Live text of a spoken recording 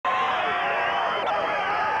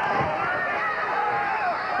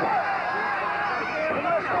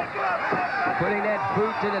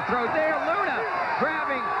to the throat there. Luna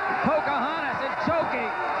grabbing Pocohontas and choking.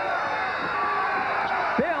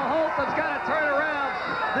 Bill Holtham's got to turn around.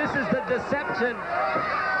 This is the deception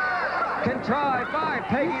contrived by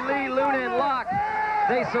Peggy Lee, Luna, and Locke.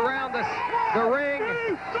 They surround the ring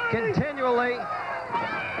continually.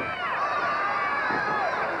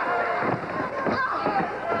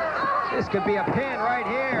 This could be a pin right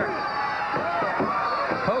here.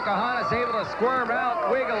 Pocohontas able to squirm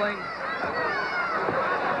out, wiggling.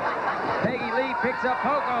 Peggy Lee picks up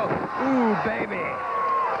Poco. Ooh, baby.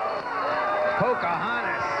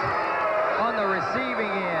 Pocohontas on the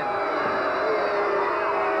receiving end.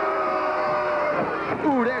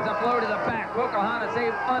 Ooh, there's a blow to the back. Pocohontas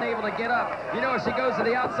unable to get up. You know, if she goes to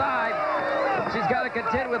the outside, she's got to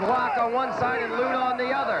contend with Locke on one side and Luna on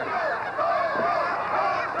the other.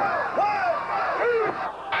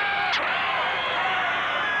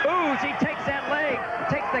 Ooh, she takes that leg,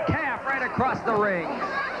 takes the calf right across the ring.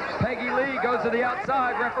 Peggy Lee goes to the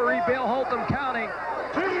outside. Referee Bill Holtham counting.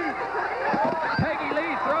 Peggy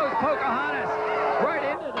Lee throws Pocohontas right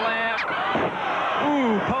into the lamp.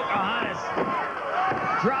 Ooh, Pocohontas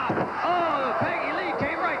drop. Oh, Peggy Lee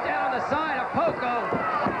came right down the side of Poco.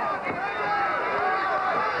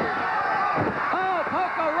 Oh,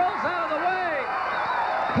 Poco rolls out of the way.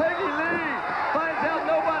 Peggy Lee finds out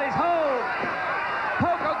nobody's home.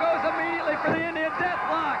 Poco goes immediately for the Indian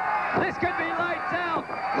Deathlock. This could be lights out.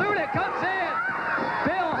 Luna comes in.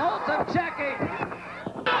 Bill Holtham checking.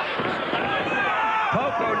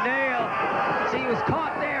 Poco nailed. She was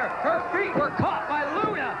caught there. Her feet were caught by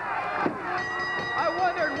Luna. I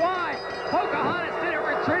wondered why Pocohontas didn't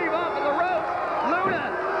retrieve off of the rope.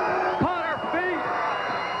 Luna caught her feet.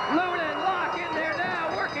 Luna and Locke in there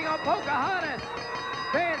now, working on Pocohontas.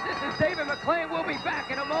 Fans, this is David McClain. We'll be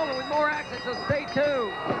back in a moment with more action, so stay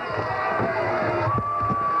tuned.